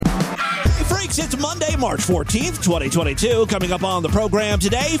It's Monday, March 14th, 2022. Coming up on the program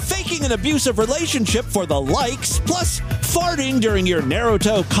today, faking an abusive relationship for the likes, plus farting during your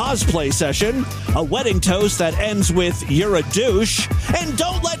Naruto cosplay session, a wedding toast that ends with "you're a douche," and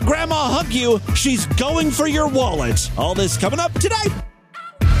don't let grandma hug you, she's going for your wallet. All this coming up today.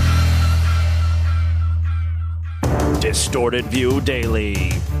 Distorted View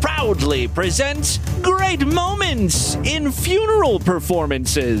Daily proudly presents great moments in funeral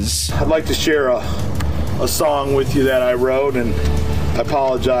performances. I'd like to share a song with you that I wrote, and I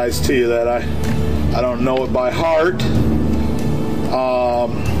apologize to you that I don't know it by heart.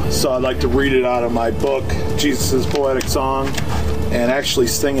 So I'd like to read it out of my book, Jesus' Poetic Song, and actually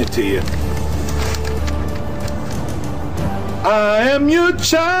sing it to you. I am your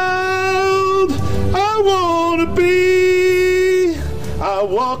child, I want to be. I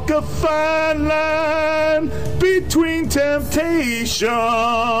walk a fine line between temptation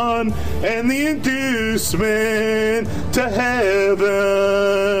and the inducement to heaven.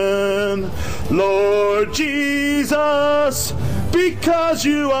 Lord Jesus, because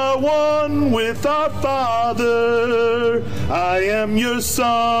you are one with our Father, I am your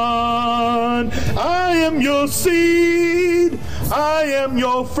son, I am your seed, I am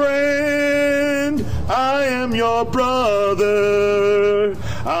your friend, I am your brother,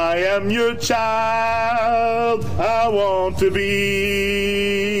 I am your child, I want to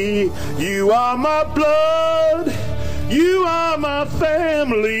be. You are my blood, you are my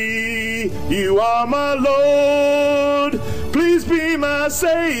family, you are my Lord, please be my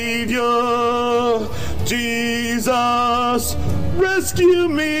Savior. Jesus, rescue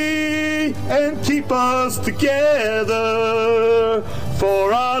me and keep us together,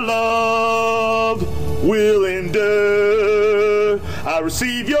 for our love will endure. I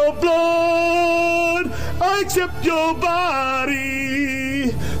receive your blood, I accept your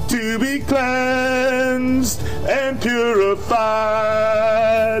body to be cleansed and purified.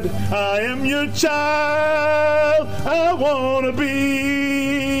 I am your child, I want to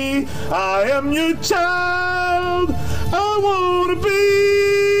be. I am your child, I want to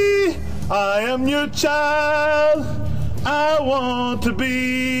be. I am your child, I want to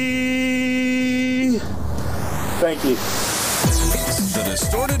be. Thank you. It's the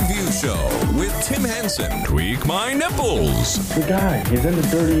Distorted View Show with Tim Henson. Tweak my nipples. The guy, he's in the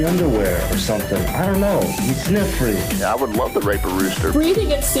dirty underwear or something. I don't know. He's sniffy. Yeah, I would love to rape a rooster. Breathing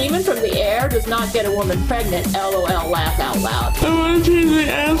in semen from the air does not get a woman pregnant. LOL, laugh out loud. I want to change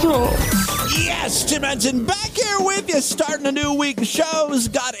the asshole. Yes, Tim Henson back here with you, starting a new week of shows.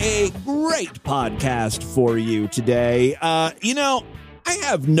 Got a great podcast for you today. I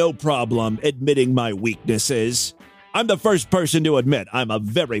have no problem admitting my weaknesses. I'm the first person to admit I'm a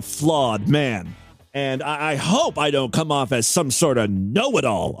very flawed man. And I hope I don't come off as some sort of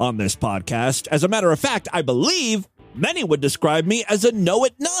know-it-all on this podcast. As a matter of fact, I believe many would describe me as a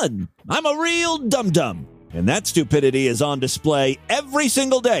know-it-none. I'm a real dum-dum. And that stupidity is on display every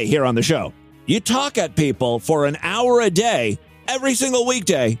single day here on the show. You talk at people for an hour a day, every single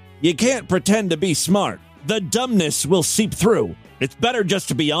weekday. You can't pretend to be smart. The dumbness will seep through. It's better just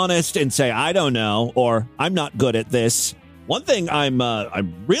to be honest and say, I don't know, or I'm not good at this. One thing I'm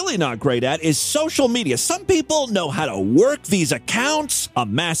really not great at is social media. Some people know how to work these accounts,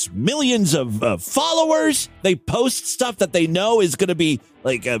 amass millions of followers. They post stuff that they know is going to be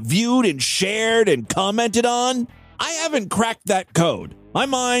viewed and shared and commented on. I haven't cracked that code. My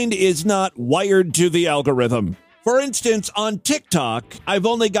mind is not wired to the algorithm. For instance, on TikTok, I've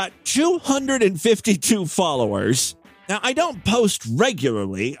only got 252 followers. Now, I don't post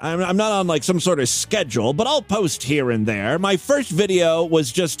regularly. I'm not on some sort of schedule, but I'll post here and there. My first video was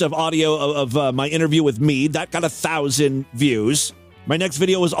just of audio of my interview with Mead. That got 1,000 views. My next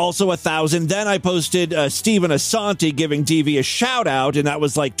video was also 1,000. Then I posted Stephen Asante giving TV a shout out, and that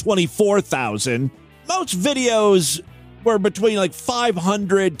was 24,000. Most videos were between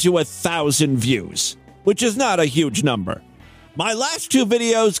 500 to 1,000 views, which is not a huge number. My last two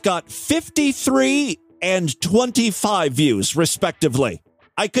videos got 53 and 25 views, respectively.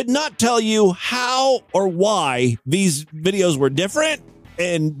 I could not tell you how or why these videos were different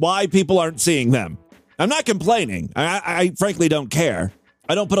and why people aren't seeing them. I'm not complaining. I frankly don't care.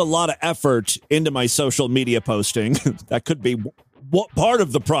 I don't put a lot of effort into my social media posting. That could be part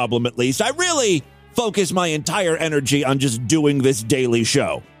of the problem, at least. I really focus my entire energy on just doing this daily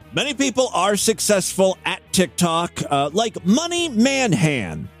show. Many people are successful at TikTok, like Money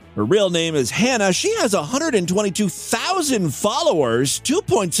Manhan. Her real name is Hannah. She has 122,000 followers,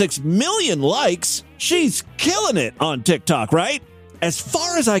 2.6 million likes. She's killing it on TikTok, right? As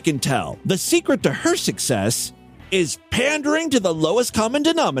far as I can tell, the secret to her success is pandering to the lowest common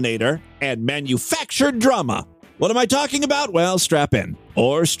denominator and manufactured drama. What am I talking about? Well, strap in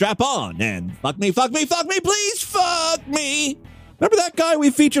or strap on and fuck me, please fuck me. Remember that guy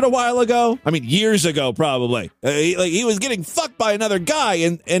we featured a while ago? I mean, years ago, probably. He was getting fucked by another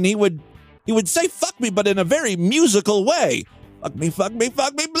guy, and he would say fuck me, but in a very musical way. Fuck me,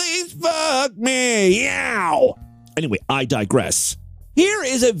 please fuck me. Yow. Anyway, I digress. Here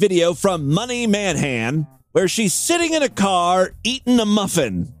is a video from Money Manhan where she's sitting in a car eating a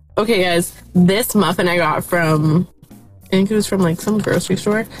muffin. Okay, guys, this muffin I got from, I think it was from like some grocery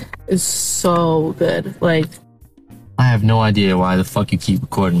store, is so good. Like, I have no idea why the fuck you keep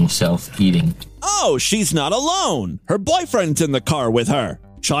recording yourself eating. Oh, she's not alone. Her boyfriend's in the car with her,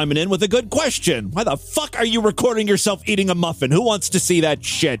 chiming in with a good question. Why the fuck are you recording yourself eating a muffin? Who wants to see that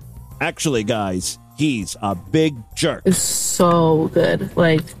shit? Actually, guys, he's a big jerk. it's so good.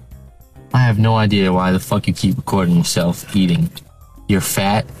 Like, I have no idea why the fuck you keep recording yourself eating. You're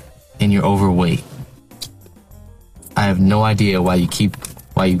fat and you're overweight. I have no idea why you keep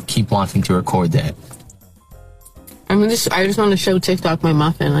wanting to record that. I just want to show TikTok my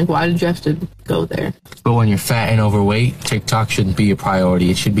muffin. Like, why did you have to go there? But when you're fat and overweight, TikTok shouldn't be a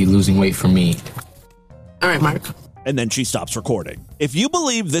priority. It should be losing weight for me. All right, Mark. And then she stops recording. If you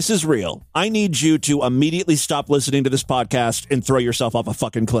believe this is real, I need you to immediately stop listening to this podcast and throw yourself off a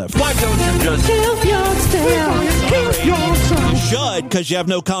fucking cliff. Why don't you just kill yourself? You should, because you have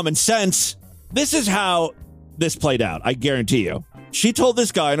no common sense. This is how this played out, I guarantee you. She told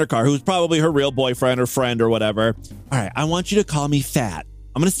this guy in her car, who's probably her real boyfriend or friend or whatever, all right, I want you to call me fat.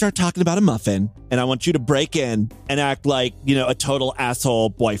 I'm going to start talking about a muffin, and I want you to break in and act like, a total asshole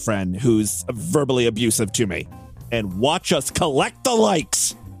boyfriend who's verbally abusive to me. And watch us collect the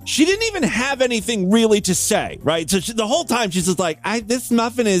likes. She didn't even have anything really to say, right? So the whole time she's just like, this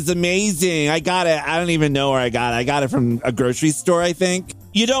muffin is amazing. I got it. I don't even know where I got it. I got it from a grocery store, I think.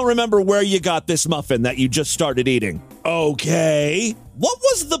 You don't remember where you got this muffin that you just started eating. Okay. What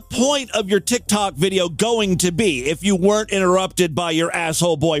was the point of your TikTok video going to be if you weren't interrupted by your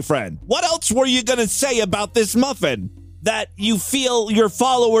asshole boyfriend? What else were you going to say about this muffin that you feel your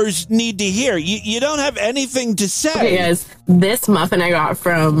followers need to hear? You don't have anything to say. Okay, guys, this muffin I got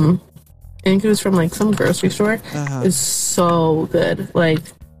from, I think it was from like some grocery store, is so good. Like,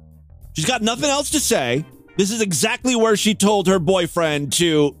 she's got nothing else to say. This is exactly where she told her boyfriend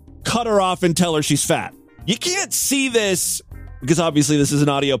to cut her off and tell her she's fat. You can't see this because obviously this is an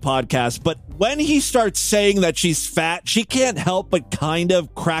audio podcast, but when he starts saying that she's fat, she can't help but kind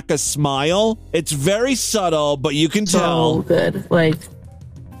of crack a smile. It's very subtle, but you can tell. So good. Like,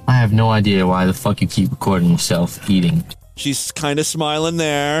 I have no idea why the fuck you keep recording yourself eating. She's kind of smiling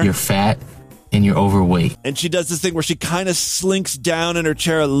there. You're fat and you're overweight. And she does this thing where she kind of slinks down in her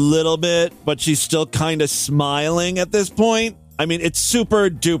chair a little bit, but she's still kind of smiling at this point. I mean, it's super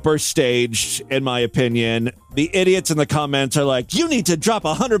duper staged, in my opinion. The idiots in the comments are like, you need to drop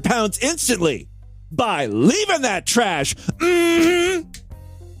 100 pounds instantly by leaving that trash.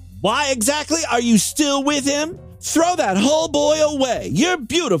 Why exactly are you still with him? Throw that whole boy away. You're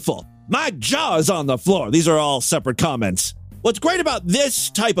beautiful. My jaw is on the floor. These are all separate comments. What's great about this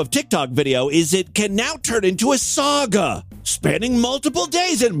type of TikTok video is it can now turn into a saga, spanning multiple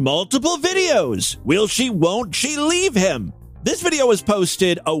days and multiple videos. Will she, won't she leave him? This video was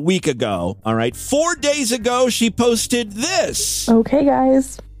posted a week ago. All right. 4 days ago, she posted this. Okay,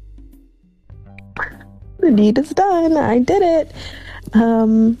 guys. The deed is done. I did it.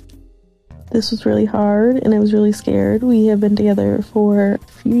 This was really hard and I was really scared. We have been together for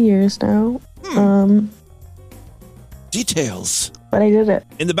a few years now. Details. But I did it.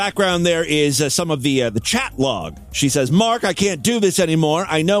 In the background, there is some of the chat log. She says, Mark, I can't do this anymore.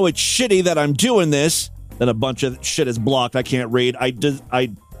 I know it's shitty that I'm doing this. Then a bunch of shit is blocked. I can't read.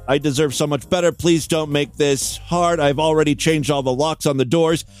 I deserve so much better. Please don't make this hard. I've already changed all the locks on the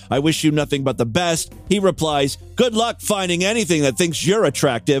doors. I wish you nothing but the best. He replies, good luck finding anything that thinks you're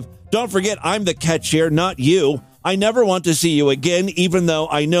attractive. Don't forget, I'm the catch here, not you. I never want to see you again, even though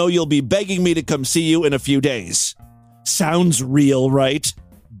I know you'll be begging me to come see you in a few days. Sounds real, right?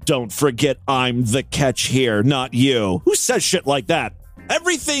 Don't forget, I'm the catch here, not you. Who says shit like that?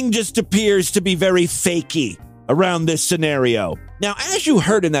 Everything just appears to be very fakey around this scenario. Now, as you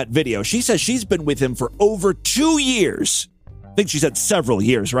heard in that video, she says she's been with him for over 2 years. I think she said several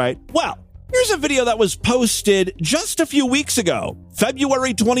years, right? Well, here's a video that was posted just a few weeks ago,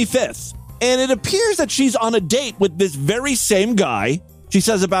 February 25th. And it appears that she's on a date with this very same guy She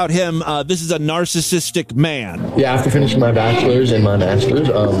says about him, this is a narcissistic man. Yeah, after finishing my bachelor's and my master's,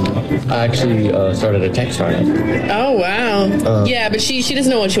 I actually started a tech startup. Oh, wow. Yeah, but she doesn't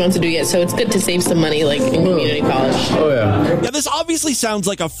know what she wants to do yet, so it's good to save some money, like, in community college. Oh, yeah. Yeah, this obviously sounds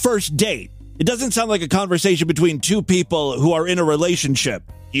like a first date. It doesn't sound like a conversation between two people who are in a relationship.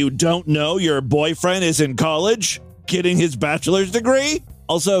 You don't know your boyfriend is in college, getting his bachelor's degree?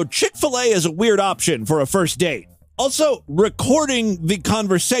 Also, Chick-fil-A is a weird option for a first date. Also, recording the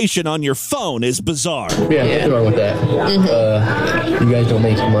conversation on your phone is bizarre. Yeah, nothing wrong with that. You guys don't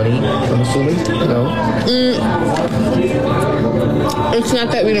make money, I'm assuming? No? It's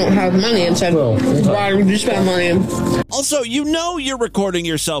not that we don't have money. It's that why we just spend money. Also, you know you're recording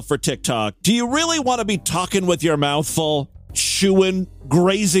yourself for TikTok. Do you really want to be talking with your mouth full? Chewing,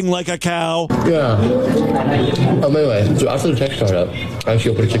 grazing like a cow? Yeah. Anyway, so after the tech startup, I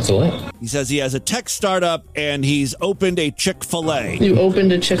actually opened a Chick-fil-A. He says he has a tech startup and he's opened a Chick-fil-A. You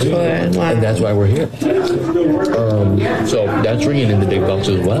opened a Chick-fil-A. Wow. And that's why we're here. So that's bringing in the big bucks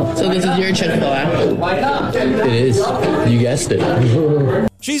as well. So this is your Chick-fil-A? It is. You guessed it.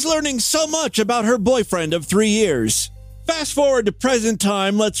 She's learning so much about her boyfriend of 3 years. Fast forward to present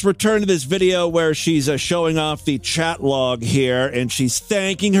time, let's return to this video where she's showing off the chat log here, and she's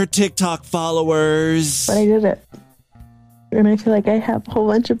thanking her TikTok followers. But I did it. And I feel like I have a whole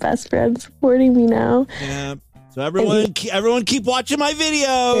bunch of best friends supporting me now. Yeah. So everyone keep watching my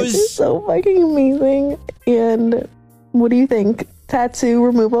videos. It's so fucking amazing. And what do you think? Tattoo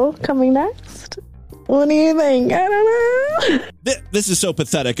removal coming next? What do you think? I don't know. This is so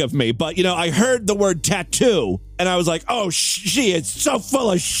pathetic of me, but, you know, I heard the word tattoo, and I was like, oh, she is so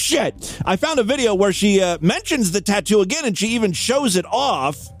full of shit. I found a video where she mentions the tattoo again, and she even shows it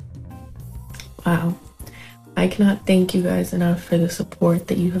off. Wow. I cannot thank you guys enough for the support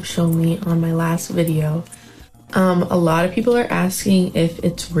that you have shown me on my last video. A lot of people are asking if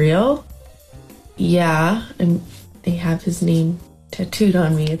it's real. Yeah, and they have his name tattooed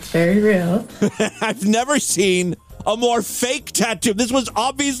on me. It's very real. I've never seen a more fake tattoo. This was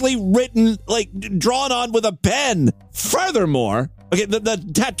obviously written, like, drawn on with a pen. Furthermore, okay, the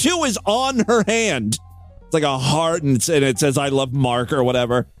tattoo is on her hand. It's like a heart, and it says, I love Mark or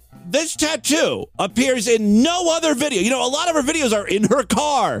whatever. This tattoo appears in no other video. You know, a lot of her videos are in her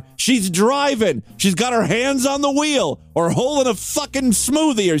car. She's driving. She's got her hands on the wheel or holding a fucking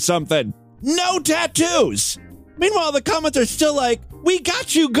smoothie or something. No tattoos. Meanwhile, the comments are still like, we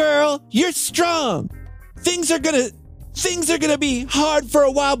got you, girl. You're strong. Things are gonna be hard for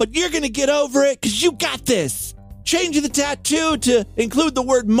a while, but you're gonna get over it because you got this. Changing the tattoo to include the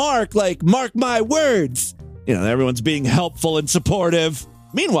word Mark, like, mark my words. You know, everyone's being helpful and supportive.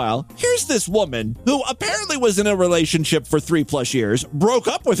 Meanwhile, here's this woman who apparently was in a relationship for 3+ years, broke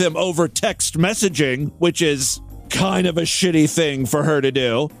up with him over text messaging, which is kind of a shitty thing for her to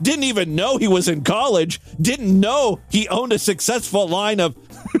do. Didn't even know he was in college. Didn't know he owned a successful line of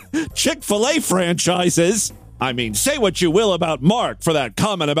Chick-fil-A franchises. I mean, say what you will about Mark for that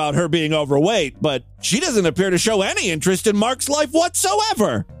comment about her being overweight, but she doesn't appear to show any interest in Mark's life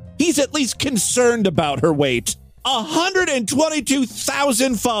whatsoever. He's at least concerned about her weight.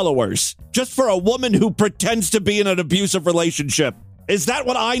 122,000 followers just for a woman who pretends to be in an abusive relationship. Is that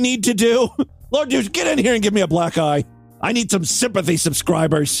what I need to do? Lord, dude, get in here and give me a black eye. I need some sympathy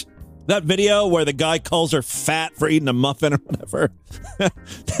subscribers. That video where the guy calls her fat for eating a muffin or whatever,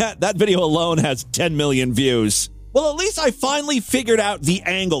 that video alone has 10 million views. Well, at least I finally figured out the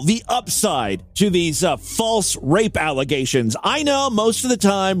angle, the upside to these false rape allegations. I know most of the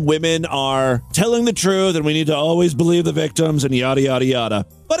time women are telling the truth and we need to always believe the victims and yada, yada, yada.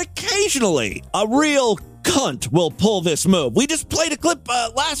 But occasionally, a real cunt will pull this move. We just played a clip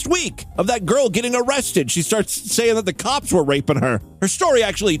last week of that girl getting arrested. She starts saying that the cops were raping her. Her story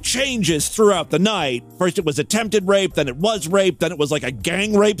actually changes throughout the night. First it was attempted rape, then it was rape, then it was like a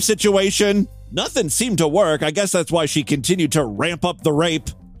gang rape situation. Nothing seemed to work. I guess that's why she continued to ramp up the rape.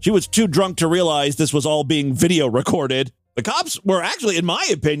 She was too drunk to realize this was all being video recorded. The cops were actually, in my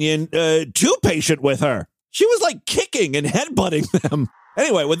opinion, too patient with her. She was like kicking and headbutting them.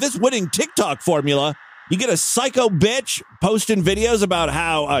 Anyway, with this winning TikTok formula, you get a psycho bitch posting videos about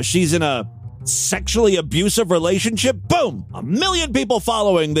how she's in a sexually abusive relationship. Boom! 1 million people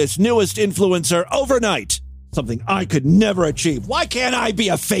following this newest influencer overnight. Something I could never achieve. Why can't I be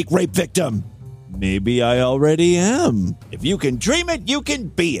a fake rape victim? Maybe I already am. If you can dream it, you can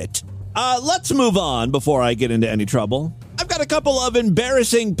be it. Let's move on before I get into any trouble. I've got a couple of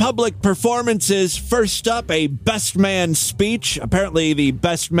embarrassing public performances. First up, a best man speech. Apparently, the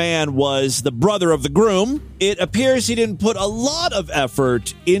best man was the brother of the groom. It appears he didn't put a lot of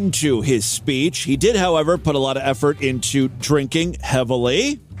effort into his speech. He did, however, put a lot of effort into drinking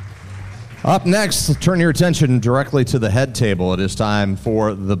heavily. Up next, turn your attention directly to the head table. It is time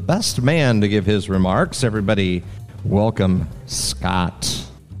for the best man to give his remarks. Everybody, welcome Scott.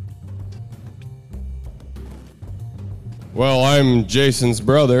 Well, I'm Jason's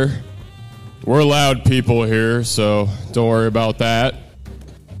brother. We're loud people here, so don't worry about that.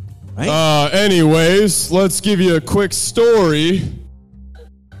 Right. Anyways, let's give you a quick story.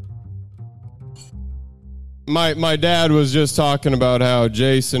 My dad was just talking about how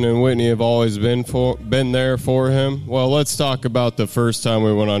Jason and Whitney have always been there for him. Well, let's talk about the first time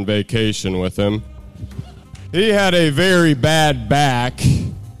we went on vacation with him. He had a very bad back,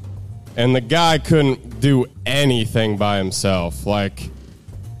 and the guy couldn't do anything by himself. Like,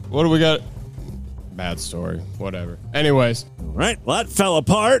 what do we got? Bad story. Whatever. Anyways. All right. Well, that fell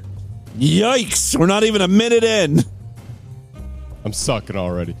apart. Yikes. We're not even a minute in. I'm sucking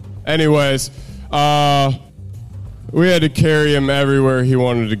already. Anyways, we had to carry him everywhere he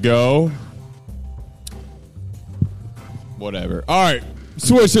wanted to go. Whatever. All right.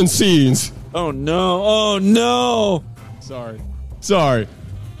 Switching scenes. Oh, no. Oh, no. Sorry.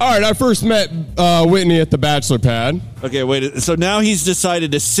 All right, I first met Whitney at the bachelor pad. Okay, wait. So now he's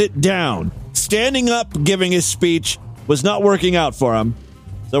decided to sit down. Standing up, giving his speech was not working out for him.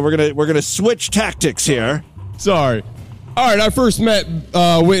 So we're gonna switch tactics here. Sorry. All right, I first met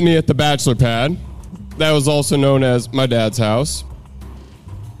Whitney at the bachelor pad. That was also known as my dad's house.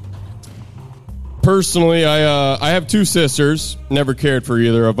 Personally, I have two sisters. Never cared for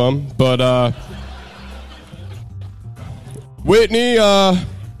either of them, but Whitney,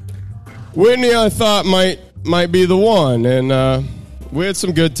 I thought might be the one, and we had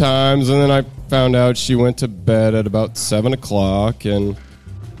some good times, and then I found out she went to bed at about 7 o'clock, and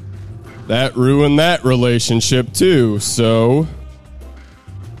that ruined that relationship too, so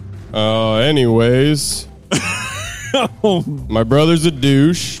anyways, my brother's a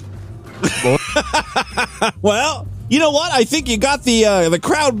douche. Well, you know what? I think you got the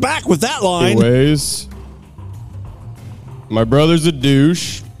crowd back with that line. Anyways, my brother's a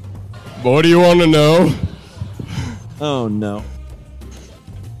douche. What do you want to know? Oh, no.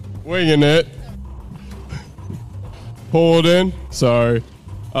 Winging it. Pull it in. Sorry.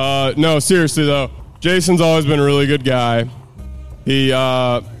 No, seriously, though. Jason's always been a really good guy. We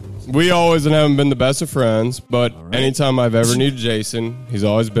always haven't been the best of friends, but anytime I've ever needed Jason, he's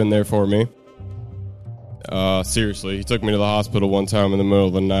always been there for me. Seriously, he took me to the hospital one time in the middle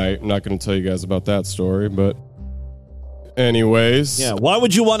of the night. I'm not going to tell you guys about that story, but... Anyways. Yeah, why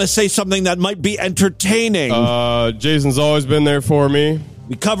would you want to say something that might be entertaining? Jason's always been there for me.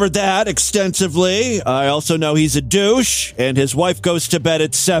 We covered that extensively. I also know he's a douche, and his wife goes to bed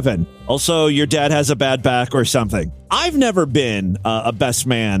at 7. Also, your dad has a bad back or something. I've never been a best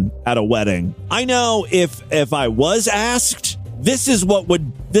man at a wedding. I know if I was asked, this is what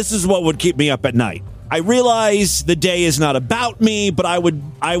would keep me up at night. I realize the day is not about me, but I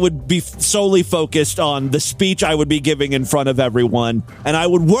would be solely focused on the speech I would be giving in front of everyone, and I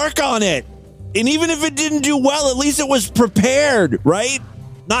would work on it. And even if it didn't do well, at least it was prepared, right?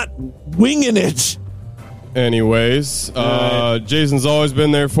 Not winging it. Anyways, Jason's always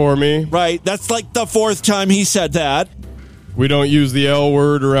been there for me. Right, that's like the 4th time he said that. We don't use the L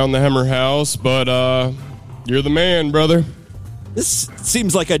word around the Hemmer house, but you're the man, brother. This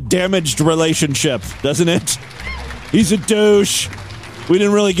seems like a damaged relationship, doesn't it? He's a douche. We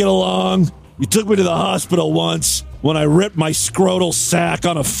didn't really get along. You took me to the hospital once when I ripped my scrotal sack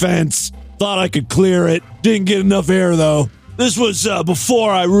on a fence. Thought I could clear it. Didn't get enough air, though. This was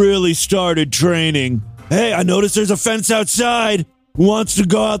before I really started training. Hey, I noticed there's a fence outside. Who wants to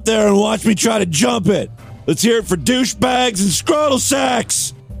go out there and watch me try to jump it? Let's hear it for douchebags and scrotal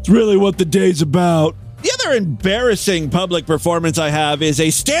sacks. It's really what the day's about. The other embarrassing public performance I have is a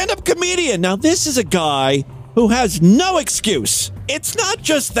stand-up comedian. Now, this is a guy who has no excuse. It's not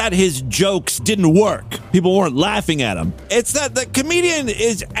just that his jokes didn't work. People weren't laughing at him. It's that the comedian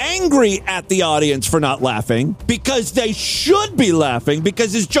is angry at the audience for not laughing because they should be laughing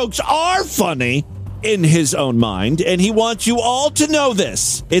because his jokes are funny in his own mind, and he wants you all to know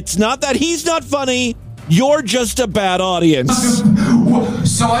this. It's not that he's not funny. You're just a bad audience.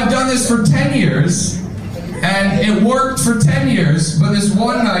 So I've done this for 10 years. And it worked for 10 years, but this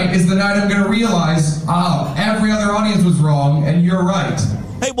one night is the night I'm going to realize, every other audience was wrong, and you're right.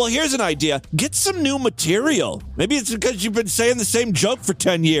 Hey, well, here's an idea. Get some new material. Maybe it's because you've been saying the same joke for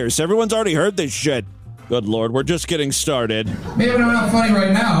 10 years. Everyone's already heard this shit. Good Lord, we're just getting started. Maybe I'm not funny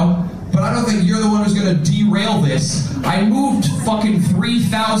right now, but I don't think you're the one who's gonna derail this. I moved fucking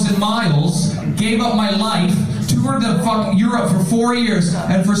 3,000 miles, gave up my life, toured the fucking Europe for 4 years,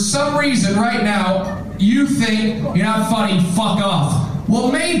 and for some reason right now, you think you're not funny, fuck off. Well,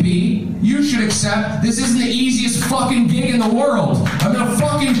 maybe you should accept this isn't the easiest fucking gig in the world. I'm in a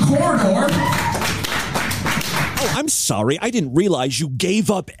fucking corridor. Oh, I'm sorry. I didn't realize you gave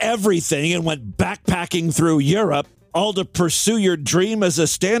up everything and went backpacking through Europe, all to pursue your dream as a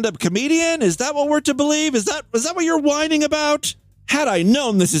stand-up comedian? Is that what we're to believe? Is that what you're whining about? Had I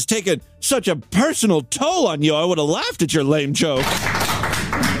known this has taken such a personal toll on you, I would have laughed at your lame joke.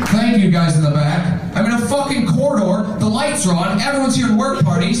 Thank you guys in the back. I'm in a fucking corridor. The lights are on. Everyone's here at work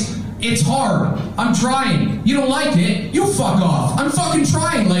parties. It's hard. I'm trying. You don't like it? You fuck off. I'm fucking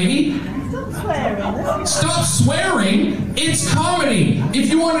trying, lady. Stop swearing. It's comedy. If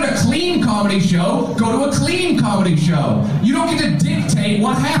you wanted a clean comedy show, go to a clean comedy show. You don't get to dictate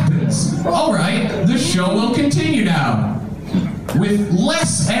what happens. All right, the show will continue now. With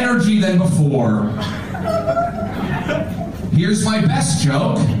less energy than before. Here's my best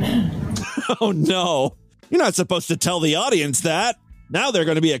joke. Oh, no. You're not supposed to tell the audience that. Now they're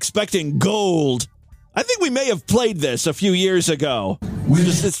going to be expecting gold. I think we may have played this a few years ago.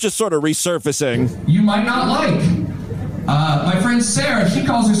 It's just sort of resurfacing. You might not like. My friend Sarah, she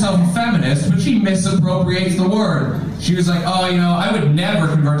calls herself a feminist, but she misappropriates the word. She was like, oh, I would never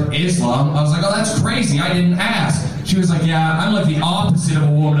convert to Islam. I was like, oh, that's crazy. I didn't ask. She was like, yeah, I'm like the opposite of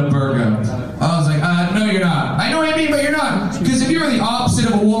a woman of burqa. I was like, no, you're not. I know what I mean, but you're not. Because if you were the opposite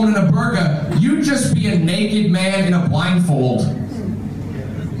of a woman in a burqa, you'd just be a naked man in a blindfold.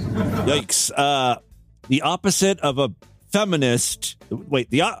 Yikes. The opposite of a feminist... Wait,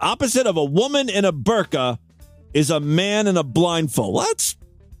 the opposite of a woman in a burqa is a man in a blindfold. Well,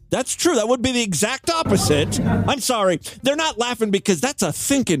 that's true. That would be the exact opposite. I'm sorry. They're not laughing because that's a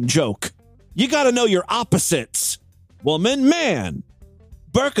thinking joke. You got to know your opposites. Woman, man.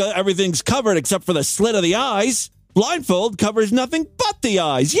 Burqa, everything's covered except for the slit of the eyes. Blindfold covers nothing but the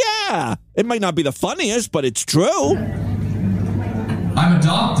eyes. Yeah. It might not be the funniest, but it's true. I'm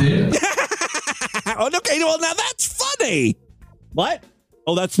adopted. Okay, well, now that's funny. What?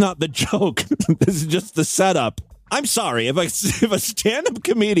 Oh, that's not the joke. This is just the setup. I'm sorry. If a stand-up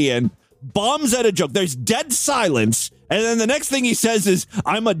comedian bombs at a joke, there's dead silence, and then the next thing he says is,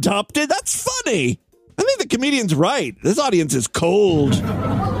 I'm adopted, that's funny. I think the comedian's right. This audience is cold.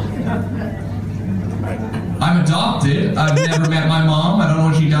 I'm adopted. I've never met my mom. I don't know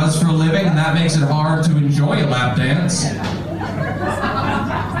what she does for a living, and that makes it hard to enjoy a lap dance.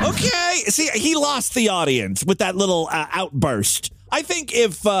 Okay. See, he lost the audience with that little outburst. I think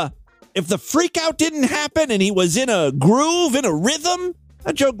if the freak out didn't happen and he was in a groove, in a rhythm,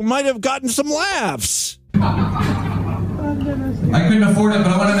 that joke might have gotten some laughs. I couldn't afford it, but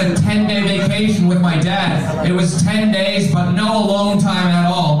I went on a 10-day vacation with my dad. It was 10 days, but no alone time at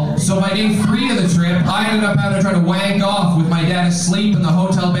all. So by day 3 of the trip, I ended up having to try to wank off with my dad asleep in the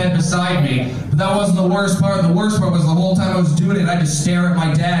hotel bed beside me. But that wasn't the worst part. The worst part was the whole time I was doing it, I had to stare at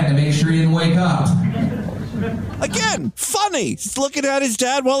my dad to make sure he didn't wake up. Again, funny. He's looking at his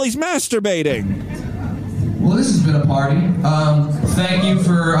dad while he's masturbating. Well, this has been a party. Thank you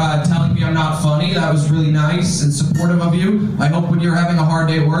for telling me I'm not funny. That was really nice and supportive of you. I hope when you're having a hard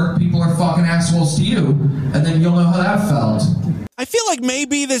day at work, people are fucking assholes to you, and then you'll know how that felt. I feel like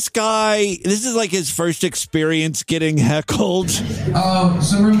maybe this is like his first experience getting heckled.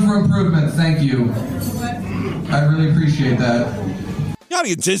 Some room for improvement. Thank you. I really appreciate that. The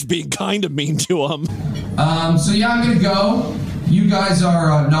audience is being kind of mean to him. So yeah, I'm gonna go. You guys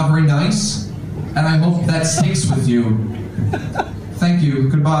are not very nice, and I hope that sticks with you. Thank you.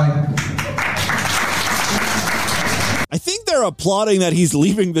 Goodbye. I think they're applauding that he's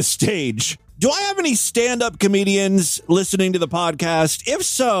leaving the stage. Do I have any stand-up comedians listening to the podcast? If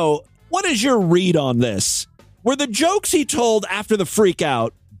so, what is your read on this? Were the jokes he told after the freak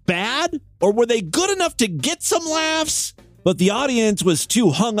out bad, or were they good enough to get some laughs, but the audience was too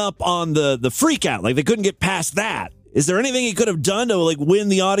hung up on the freak out, like they couldn't get past that? Is there anything he could have done to win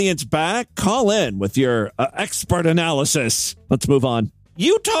the audience back? Call in with your expert analysis. Let's move on.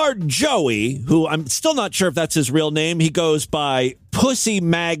 Utard Joey, who I'm still not sure if that's his real name. He goes by Pussy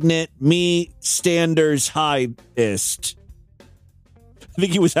Magnet Me Standers Highest. I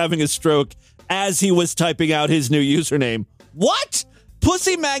think he was having a stroke as he was typing out his new username. What?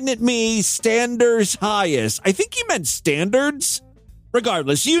 Pussy Magnet Me Standers Highest. I think he meant standards.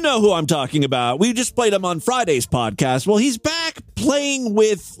 Regardless, you know who I'm talking about. We just played him on Friday's podcast. Well, he's back playing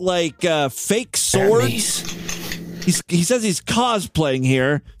with, fake swords. He says he's cosplaying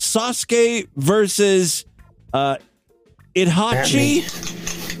here. Sasuke versus Itachi.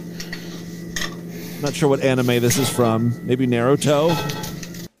 Not sure what anime this is from. Maybe Naruto.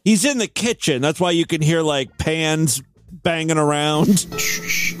 He's in the kitchen. That's why you can hear like pans banging around.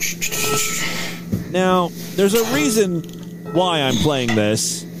 Now, there's a reason why I'm playing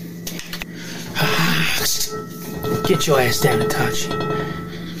this. Get your ass down, Itachi.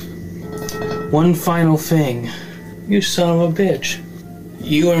 One final thing. You son of a bitch.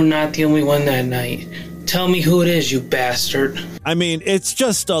 You are not the only one that night. Tell me who it is, you bastard. I mean, it's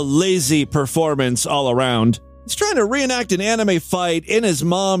just a lazy performance all around. He's trying to reenact an anime fight in his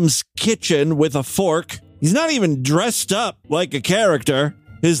mom's kitchen with a fork. He's not even dressed up like a character.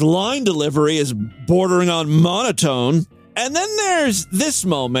 His line delivery is bordering on monotone. And then there's this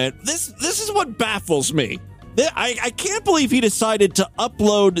moment. This is what baffles me. I can't believe he decided to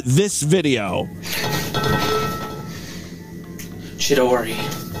upload this video. Chidori,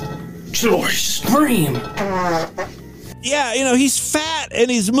 scream! Yeah, you know, he's fat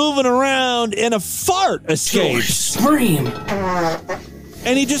and he's moving around and a fart escapes. Scream!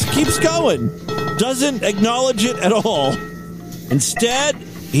 And he just keeps going. Doesn't acknowledge it at all. Instead,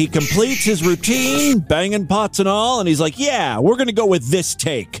 he completes his routine, banging pots and all, and he's like, yeah, we're going to go with this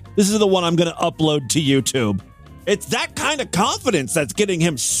take. This is the one I'm going to upload to YouTube. It's that kind of confidence that's getting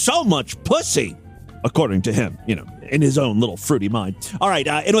him so much pussy, according to him, you know, in his own little fruity mind. All right,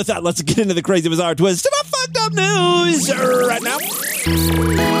 and with that, let's get into the crazy, bizarre twist of the fucked up news right now.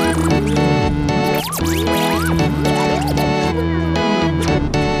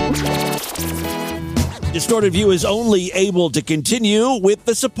 Distorted View is only able to continue with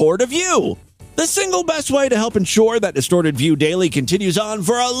the support of you. The single best way to help ensure that Distorted View Daily continues on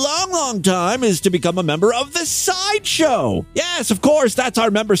for a long, long time is to become a member of the Sideshow. Yes, of course, that's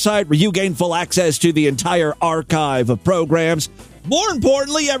our member site where you gain full access to the entire archive of programs. More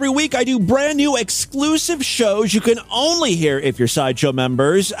importantly, every week I do brand new exclusive shows you can only hear if you're Sideshow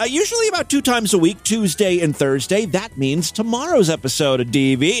members, usually about 2 times a week, Tuesday and Thursday. That means tomorrow's episode of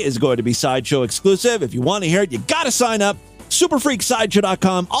DV is going to be Sideshow exclusive. If you want to hear it, you got to sign up.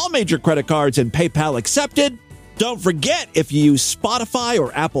 Superfreaksideshow.com, all major credit cards and PayPal accepted. Don't forget, if you use Spotify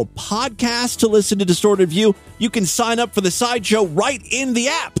or Apple Podcasts to listen to Distorted View, you can sign up for the Sideshow right in the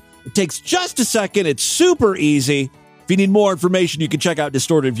app. It takes just a second. It's super easy. If you need more information, you can check out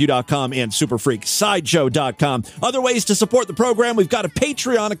DistortedView.com and SuperFreakSideshow.com. Other ways to support the program, we've got a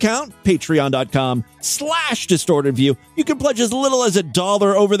Patreon account, patreon.com/DistortedView. You can pledge as little as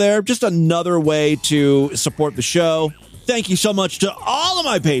 $1 over there. Just another way to support the show. Thank you so much to all of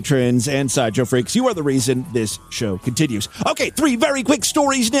my patrons and Sideshow Freaks. You are the reason this show continues. Okay, 3 very quick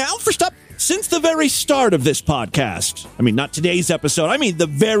stories now. First up, since the very start of this podcast, I mean, not today's episode, I mean the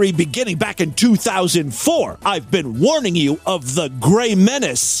very beginning, back in 2004, I've been warning you of the Gray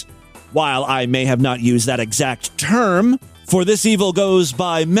Menace. While I may have not used that exact term, for this evil goes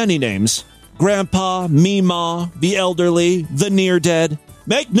by many names. Grandpa, Meemaw, the elderly, the near-dead.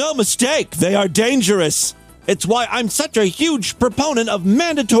 Make no mistake, they are dangerous. It's why I'm such a huge proponent of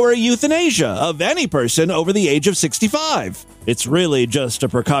mandatory euthanasia of any person over the age of 65. It's really just a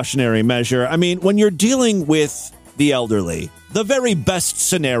precautionary measure. I mean, when you're dealing with the elderly, the very best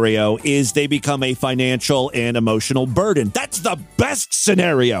scenario is they become a financial and emotional burden. That's the best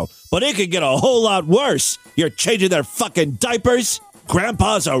scenario, but it could get a whole lot worse. You're changing their fucking diapers.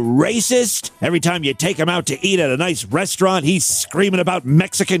 Grandpa's a racist. Every time you take him out to eat at a nice restaurant, he's screaming about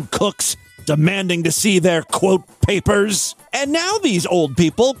Mexican cooks, demanding to see their, quote, papers. And now these old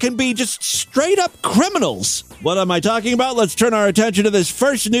people can be just straight up criminals. What am I talking about? Let's turn our attention to this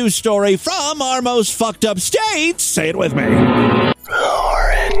first news story from our most fucked up state. Say it with me.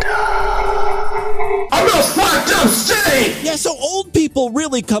 Florida. Our most fucked up state! Yeah, so old people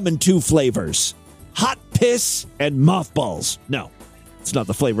really come in 2 flavors. Hot piss and mothballs. No. It's not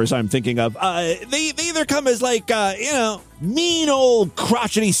the flavors I'm thinking of. They either come as like, mean old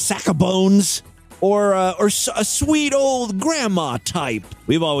crotchety sack of bones or a sweet old grandma type.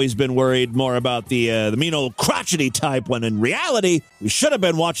 We've always been worried more about the mean old crotchety type when in reality, we should have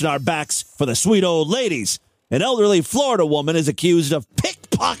been watching our backs for the sweet old ladies. An elderly Florida woman is accused of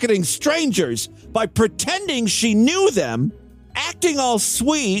pickpocketing strangers by pretending she knew them, acting all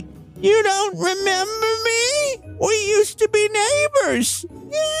sweet. You don't remember me? We used to be neighbors.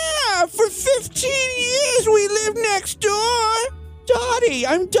 Yeah, for 15 years we lived next door. Dottie,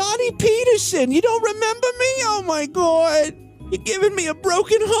 I'm Dottie Peterson. You don't remember me? Oh my God. You're giving me a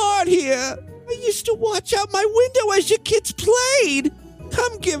broken heart here. I used to watch out my window as your kids played.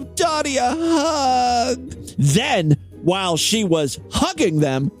 Come give Dottie a hug. Then, while she was hugging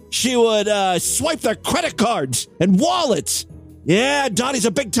them, she would swipe their credit cards and wallets. Yeah, Dottie's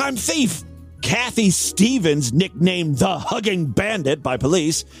a big-time thief. Kathy Stevens, nicknamed the Hugging Bandit by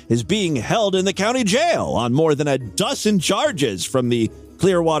police, is being held in the county jail on more than a dozen charges from the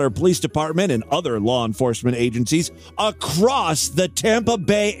Clearwater Police Department and other law enforcement agencies across the Tampa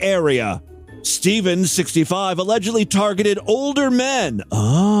Bay area. Stevens, 65, allegedly targeted older men.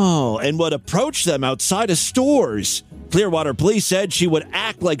 And would approach them outside of stores. Clearwater Police said she would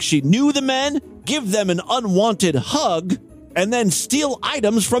act like she knew the men, give them an unwanted hug, and then steal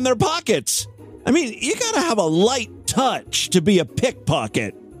items from their pockets. I mean, you gotta have a light touch to be a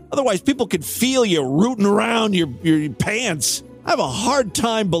pickpocket. Otherwise, people could feel you rooting around your pants. I have a hard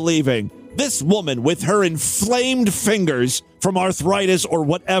time believing this woman with her inflamed fingers from arthritis or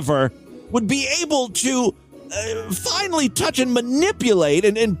whatever would be able to finally touch and manipulate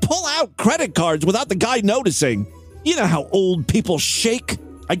and pull out credit cards without the guy noticing. You know how old people shake?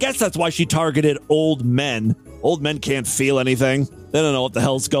 I guess that's why she targeted old men. Old men can't feel anything. They don't know what the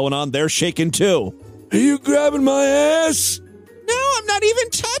hell's going on. They're shaking too. Are you grabbing my ass? No, I'm not even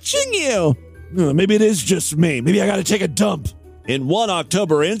touching you. Maybe it is just me. Maybe I gotta take a dump. In one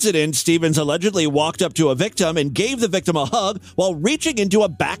October incident, Stevens allegedly walked up to a victim and gave the victim a hug while reaching into a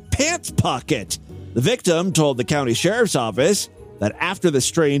back pants pocket. The victim told the county sheriff's office that after the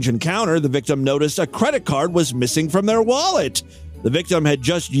strange encounter, the victim noticed a credit card was missing from their wallet. The victim had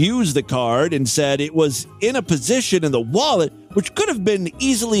just used the card and said it was in a position in the wallet which could have been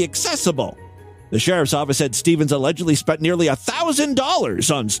easily accessible. The sheriff's office said Stevens allegedly spent nearly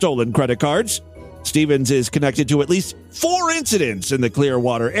 $1,000 on stolen credit cards. Stevens is connected to at least 4 incidents in the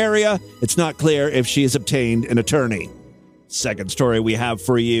Clearwater area. It's not clear if she has obtained an attorney. Second story we have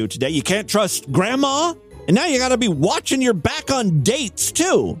for you today. You can't trust grandma? And now you got to be watching your back on dates,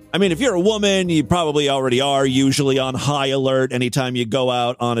 too. I mean, if you're a woman, you probably already are usually on high alert anytime you go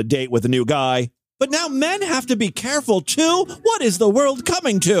out on a date with a new guy. But now men have to be careful, too. What is the world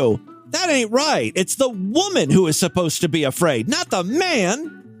coming to? That ain't right. It's the woman who is supposed to be afraid, not the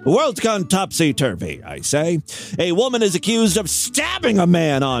man. The world's gone topsy-turvy, I say. A woman is accused of stabbing a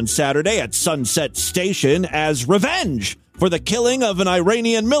man on Saturday at Sunset Station as revenge for the killing of an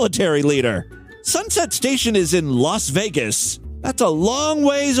Iranian military leader. Sunset Station is in Las Vegas. That's a long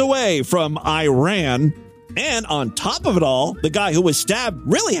ways away from Iran. And on top of it all, the guy who was stabbed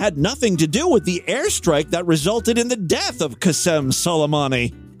really had nothing to do with the airstrike that resulted in the death of Qasem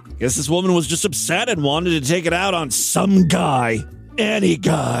Soleimani. Guess this woman was just upset and wanted to take it out on some guy. Any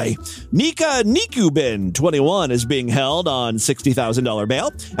guy. Nika Nikubin, 21, is being held on $60,000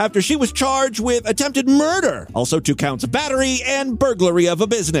 bail after she was charged with attempted murder, also 2 counts of battery and burglary of a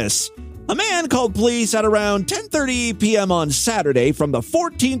business. A man called police at around 10:30 p.m. on Saturday from the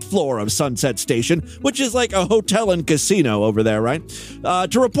 14th floor of Sunset Station, which is like a hotel and casino over there, right?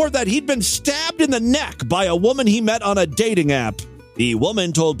 To report that he'd been stabbed in the neck by a woman he met on a dating app. The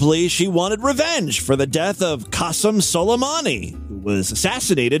woman told police she wanted revenge for the death of Qasem Soleimani, who was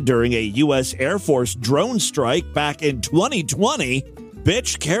assassinated during a U.S. Air Force drone strike back in 2020.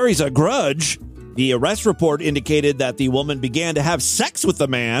 Bitch carries a grudge. The arrest report indicated that the woman began to have sex with the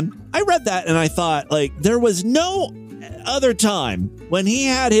man. I read that and I thought, there was no other time when he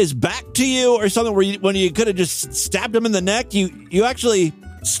had his back to you or something when you could have just stabbed him in the neck, you actually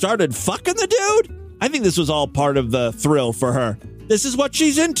started fucking the dude? I think this was all part of the thrill for her. This is what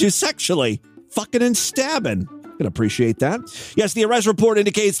she's into sexually. Fucking and stabbing. Can appreciate that. Yes, the arrest report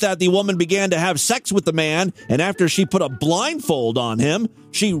indicates that the woman began to have sex with the man, and after she put a blindfold on him,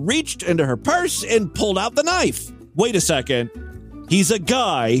 she reached into her purse and pulled out the knife. Wait a second. He's a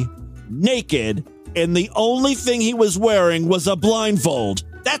guy, naked, and the only thing he was wearing was a blindfold.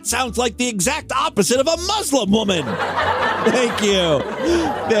 That sounds like the exact opposite of a Muslim woman. Thank you.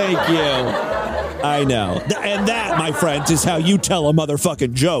 Thank you. I know. And that, my friends, is how you tell a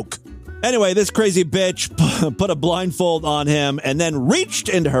motherfucking joke. Anyway, this crazy bitch put a blindfold on him and then reached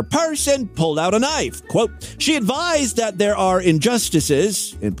into her purse and pulled out a knife. Quote, she advised that there are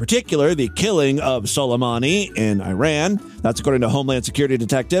injustices, in particular the killing of Soleimani in Iran. That's according to Homeland Security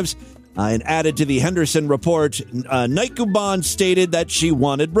detectives. And added to the Henderson report, Nikubin stated that she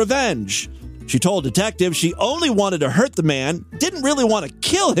wanted revenge. She told detectives she only wanted to hurt the man, didn't really want to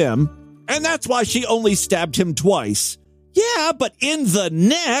kill him, and that's why she only stabbed him twice. Yeah, but in the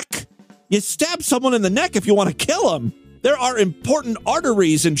neck? You stab someone in the neck if you want to kill him. There are important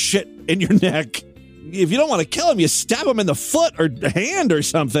arteries and shit in your neck. If you don't want to kill him, you stab him in the foot or hand or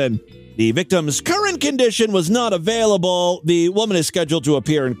something. The victim's current condition was not available. The woman is scheduled to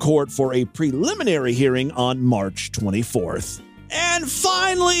appear in court for a preliminary hearing on March 24th. And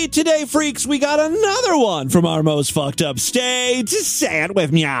finally, today, freaks, we got another one from our most fucked up state. Say it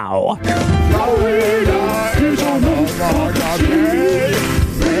with meow. Florida is our most fucked up state.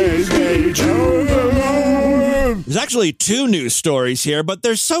 There's actually two news stories here, but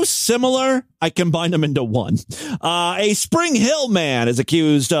they're so similar, I combined them into one. A Spring Hill man is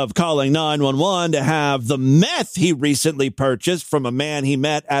accused of calling 911 to have the meth he recently purchased from a man he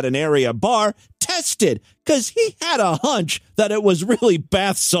met at an area bar tested because he had a hunch that it was really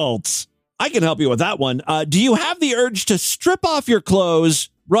bath salts. I can help you with that one. Do you have the urge to strip off your clothes,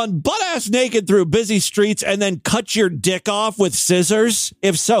 run butt-ass naked through busy streets, and then cut your dick off with scissors?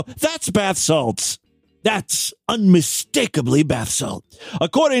 If so, that's bath salts. That's unmistakably bath salt.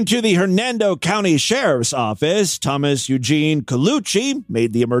 According to the Hernando County Sheriff's Office, Thomas Eugene Colucci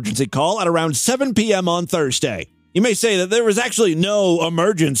made the emergency call at around 7 p.m. on Thursday. You may say that there was actually no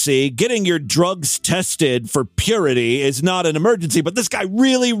emergency. Getting your drugs tested for purity is not an emergency, but this guy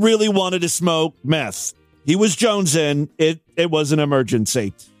really, really wanted to smoke meth. He was jonesing. It was an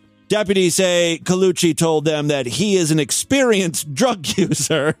emergency. Deputies say Colucci told them that he is an experienced drug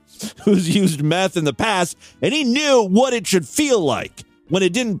user who's used meth in the past, and he knew what it should feel like. When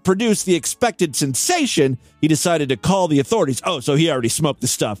it didn't produce the expected sensation, he decided to call the authorities. Oh, so he already smoked the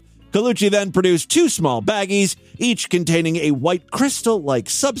stuff. Colucci then produced 2 small baggies, each containing a white crystal-like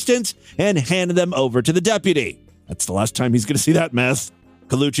substance, and handed them over to the deputy. That's the last time he's going to see that meth.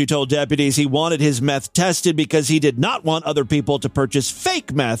 Colucci told deputies he wanted his meth tested because he did not want other people to purchase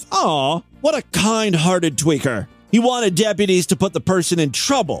fake meth. Aw, what a kind-hearted tweaker. He wanted deputies to put the person in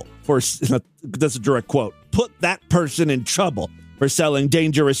trouble for, that's a direct quote, put that person in trouble for selling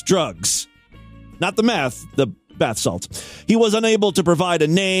dangerous drugs. Not the meth, the bath salts. He was unable to provide a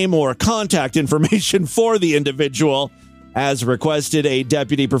name or contact information for the individual. As requested, a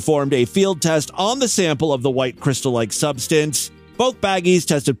deputy performed a field test on the sample of the white crystal-like substance. Both baggies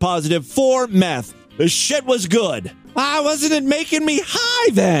tested positive for meth. The shit was good. Why wasn't it making me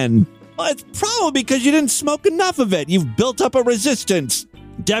high then? Well, it's probably because you didn't smoke enough of it. You've built up a resistance.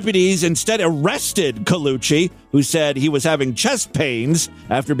 Deputies instead arrested Colucci, who said he was having chest pains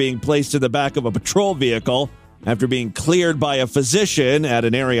after being placed in the back of a patrol vehicle. After being cleared by a physician at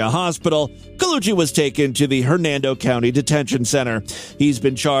an area hospital, Colucci was taken to the Hernando County Detention Center. He's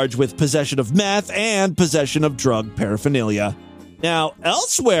been charged with possession of meth and possession of drug paraphernalia. Now,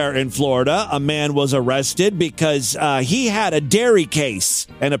 elsewhere in Florida, a man was arrested because he had a dairy case,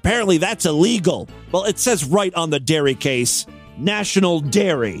 and apparently that's illegal. Well, it says right on the dairy case, National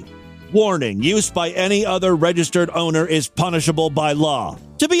Dairy. Warning, use by any other registered owner is punishable by law.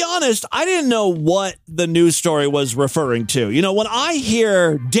 To be honest, I didn't know what the news story was referring to. You know, when I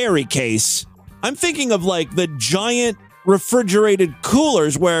hear dairy case, I'm thinking of like the giant refrigerated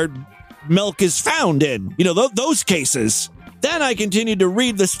coolers where milk is found in. You know, those cases. Then I continued to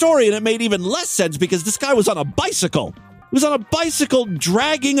read the story, and it made even less sense because this guy was on a bicycle. He was on a bicycle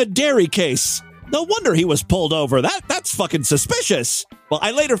dragging a dairy case. No wonder he was pulled over. That's fucking suspicious. Well,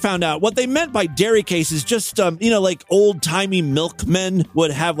 I later found out what they meant by dairy case is just, like old-timey milkmen would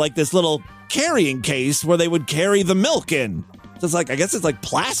have like this little carrying case where they would carry the milk in. So it's like, I guess it's like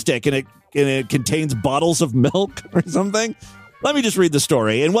plastic and it contains bottles of milk or something. Let me just read the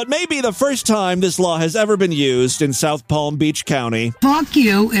story. In what may be the first time this law has ever been used in South Palm Beach County. Fuck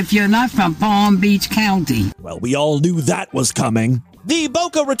you if you're not from Palm Beach County. Well, we all knew that was coming. The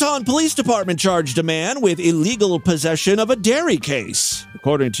Boca Raton Police Department charged a man with illegal possession of a dairy case.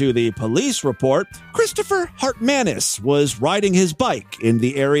 According to the police report, Christopher Hartmanis was riding his bike in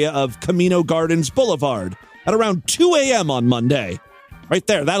the area of Camino Gardens Boulevard at around 2 a.m. on Monday. Right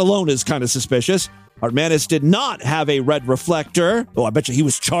there, that alone is kind of suspicious. Hartmanis did not have a red reflector. Oh, I bet you he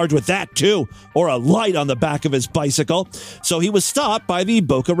was charged with that too. Or a light on the back of his bicycle. So he was stopped by the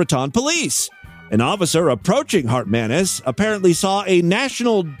Boca Raton police. An officer approaching Hartmanis apparently saw a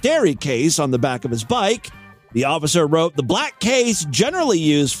National Dairy case on the back of his bike. The officer wrote, the black case generally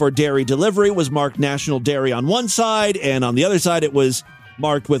used for dairy delivery was marked National Dairy on one side, and on the other side it was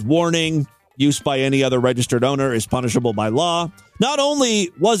marked with warning, use by any other registered owner is punishable by law. Not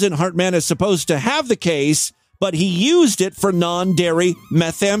only wasn't Hartmanis supposed to have the case, but he used it for non-dairy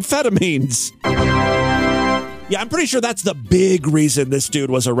methamphetamines. Yeah, I'm pretty sure that's the big reason this dude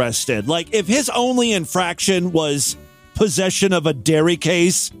was arrested. Like, if his only infraction was possession of a dairy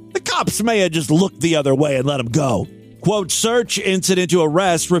case, the cops may have just looked the other way and let him go. Quote, search incident to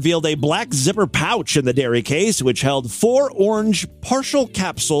arrest revealed a black zipper pouch in the dairy case, which held 4 orange partial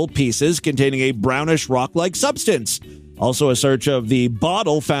capsule pieces containing a brownish rock-like substance. Also, a search of the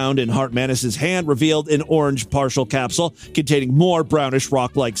bottle found in Hartmanis' hand revealed an orange partial capsule containing more brownish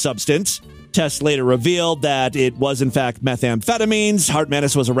rock-like substance. Tests later revealed that it was, in fact, methamphetamines.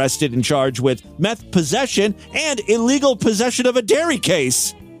 Hartmanis was arrested and charged with meth possession and illegal possession of a dairy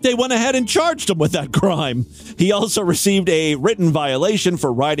case. They went ahead and charged him with that crime. He also received a written violation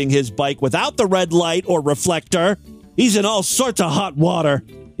for riding his bike without the red light or reflector. He's in all sorts of hot water.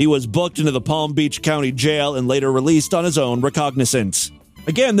 He was booked into the Palm Beach County Jail and later released on his own recognizance.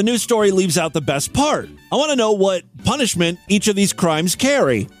 Again, the news story leaves out the best part. I want to know what punishment each of these crimes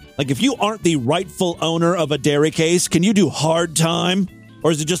carry. Like, if you aren't the rightful owner of a dairy case, can you do hard time? Or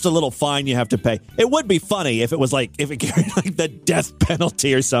is it just a little fine you have to pay? It would be funny if it was if it carried like the death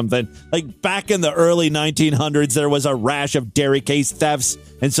penalty or something. Like back in the early 1900s, there was a rash of dairy case thefts,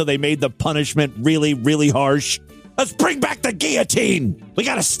 and so they made the punishment really, really harsh. Let's bring back the guillotine. We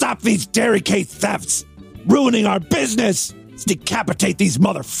got to stop these dairy case thefts. Ruining our business. Let's decapitate these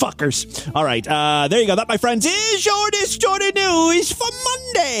motherfuckers. All right, there you go. That, my friends, is your Distorted News for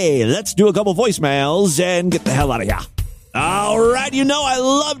Monday. Let's do a couple voicemails and get the hell out of here. All right, you know I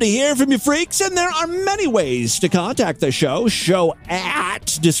love to hear from you freaks, and there are many ways to contact the show at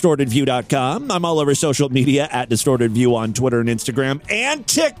distortedview.com. I'm all over social media at distortedview on Twitter and Instagram and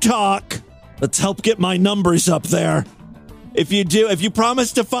TikTok. Let's help get my numbers up there. If you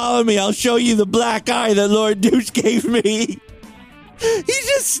promise to follow me, I'll show you the black eye that Lord Douche gave me. He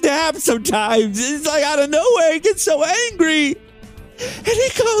just snaps sometimes. It's like out of nowhere, he gets so angry. And he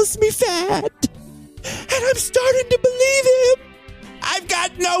calls me fat. And I'm starting to believe him. I've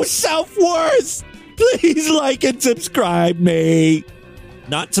got no self-worth. Please like and subscribe me.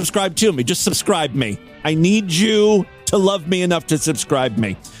 Not subscribe to me, just subscribe me. I need you to love me enough to subscribe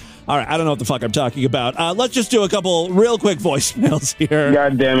me. All right, I don't know what the fuck I'm talking about. Let's just do a couple real quick voicemails here.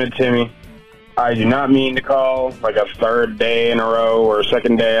 God damn it, Timmy. I do not mean to call like a third day in a row or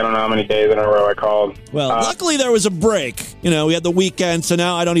second day. I don't know how many days in a row I called. Well, luckily there was a break. You know, we had the weekend, so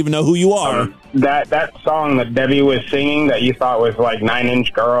now I don't even know who you are. That song that Debbie was singing that you thought was like 9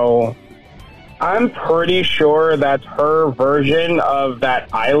 Inch Girl, I'm pretty sure that's her version of that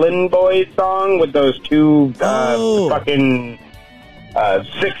Island Boys song with those two fucking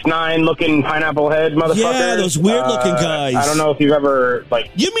 6'9" looking pineapple head motherfuckers. Yeah, those weird looking guys. I don't know if you've ever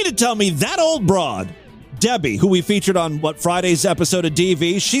You mean to tell me that old broad, Debbie, who we featured on Friday's episode of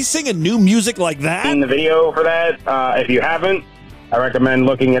DV, she's singing new music like that? Seen the video for that? If you haven't, I recommend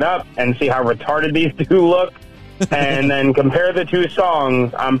looking it up and see how retarded these two look, and then compare the two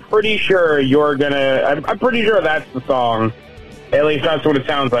songs. I'm pretty sure I'm pretty sure that's the song. At least that's what it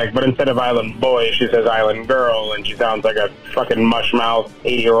sounds like, but instead of Island Boy, she says Island Girl, and she sounds like a fucking mush-mouth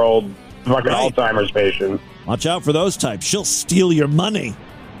 80-year-old fucking Alzheimer's patient. Watch out for those types. She'll steal your money.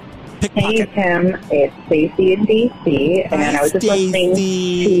 Hey, Tim. It's Stacey in D.C., and I was just listening to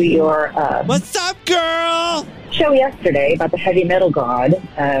your What's up, girl? Show yesterday about the heavy metal god,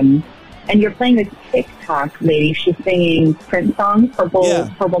 and you're playing this TikTok lady. She's singing Prince songs, Purple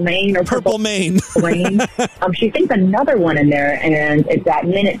Rain or Purple Rain. She sings another one in there, and it's at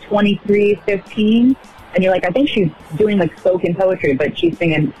minute 23:15. And you're like, I think she's doing like spoken poetry, but she's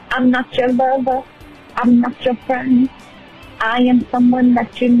singing, I'm not your lover, I'm not your friend, I am someone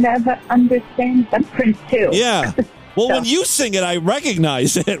that you never understand. That's Prince too. Yeah. Well, when you sing it, I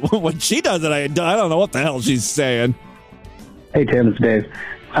recognize it. When she does it, I don't know what the hell she's saying. Hey, Tim, it's Dave.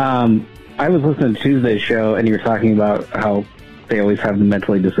 I was listening to Tuesday's show, and you were talking about how they always have the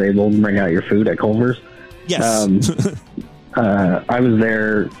mentally disabled bring out your food at Culver's. Yes. I was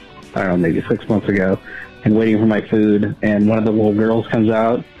there, I don't know, maybe 6 months ago, and waiting for my food, and one of the little girls comes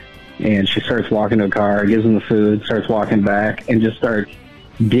out, and she starts walking to a car, gives them the food, starts walking back, and just starts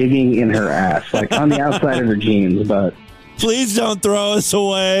digging in her ass, like on the outside of her jeans, but... Please don't throw us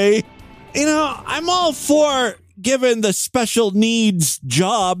away. You know, I'm all for giving the special needs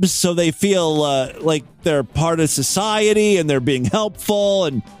jobs so they feel like they're part of society and they're being helpful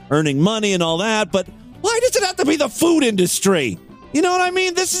and earning money and all that, but why does it have to be the food industry? You know what I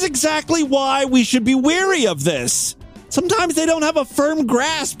mean? This is exactly why we should be wary of this. Sometimes they don't have a firm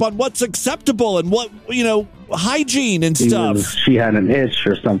grasp on what's acceptable and what, hygiene and stuff. She had an itch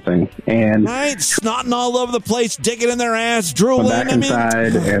or something, and snotting all over the place, digging in their ass, drooling. Back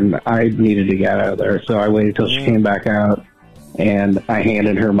inside, and I needed to get out of there, so I waited till she came back out, and I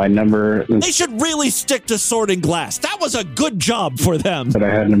handed her my number. They should really stick to sorting glass. That was a good job for them. But I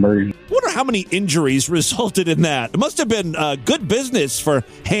had an emergency. I wonder how many injuries resulted in that. It must have been good business for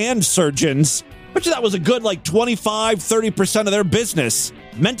hand surgeons. I bet you that was a good 25-30% of their business.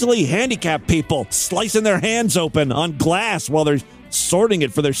 Mentally handicapped people slicing their hands open on glass while they're sorting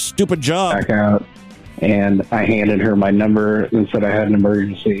it for their stupid job. Back out, and I handed her my number and said I had an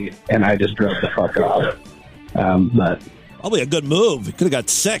emergency, and I just drove the fuck off. But Probably a good move. He could have got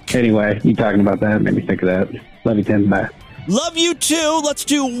sick. Anyway, you talking about that made me think of that. Love you, Tim. Bye. Love you too. Let's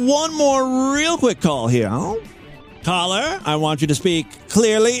do one more real quick call here. Caller, I want you to speak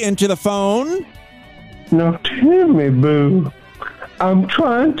clearly into the phone. Now, Timmy Boo, I'm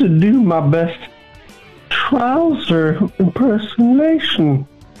trying to do my best trouser impersonation.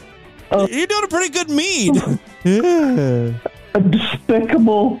 You're doing a pretty good mead. Yeah. A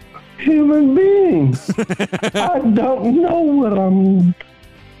despicable human being. I don't know what I'm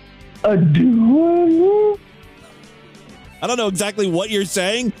doing. I don't know exactly what you're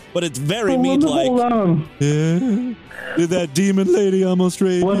saying, but it's very mead-like. Hold on. Yeah. Did that demon lady almost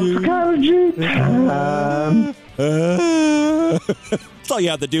rape you? What's strategy time? That's all you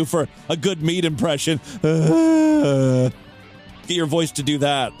have to do for a good mead impression. Get your voice to do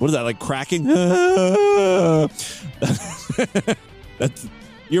that. What is that, like cracking?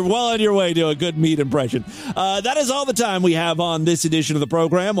 You're well on your way to a good meat impression. That is all the time we have on this edition of the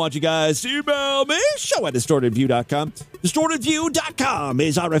program. Want you guys to email me, show@distortedview.com. Distortedview.com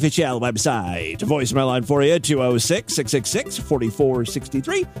is our official website. Voicemail line for you,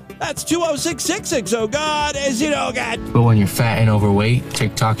 206-666-4463. That's 206-66. Oh, God, as you know, God. But when you're fat and overweight,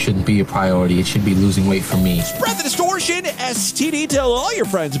 TikTok shouldn't be a priority. It should be losing weight for me. Spread the distortion, STD. Tell all your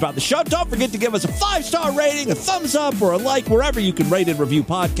friends about the show. Don't forget to give us a 5-star rating, a thumbs up, or a like wherever you can rate and review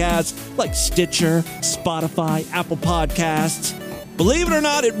podcasts like Stitcher, Spotify, Apple Podcasts. Believe it or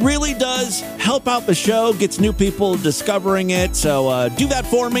not, it really does help out the show, gets new people discovering it. So do that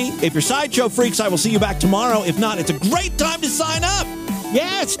for me. If you're Sideshow freaks, I will see you back tomorrow. If not, it's a great time to sign up.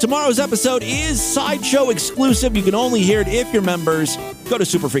 Yes, tomorrow's episode is Sideshow exclusive. You can only hear it if you're members. Go to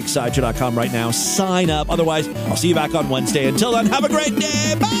superfreaksideshow.com right now. Sign up. Otherwise, I'll see you back on Wednesday. Until then, have a great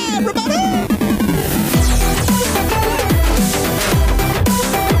day. Bye, everybody.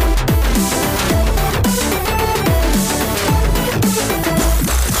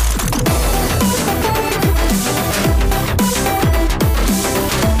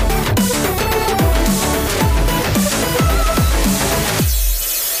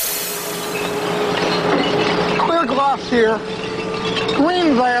 Here,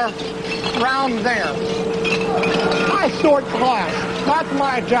 green there, round there. I sort glass. That's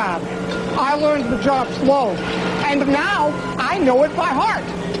my job. I learned the job slow, and now I know it by heart.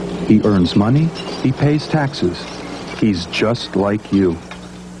 He earns money. He pays taxes. He's just like you.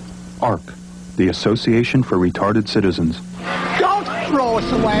 ARC, the Association for Retarded Citizens. Don't throw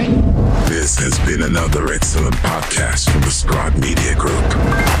us away. This has been another excellent podcast from the Scribe Media Group.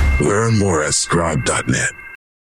 Learn more at scribe.net.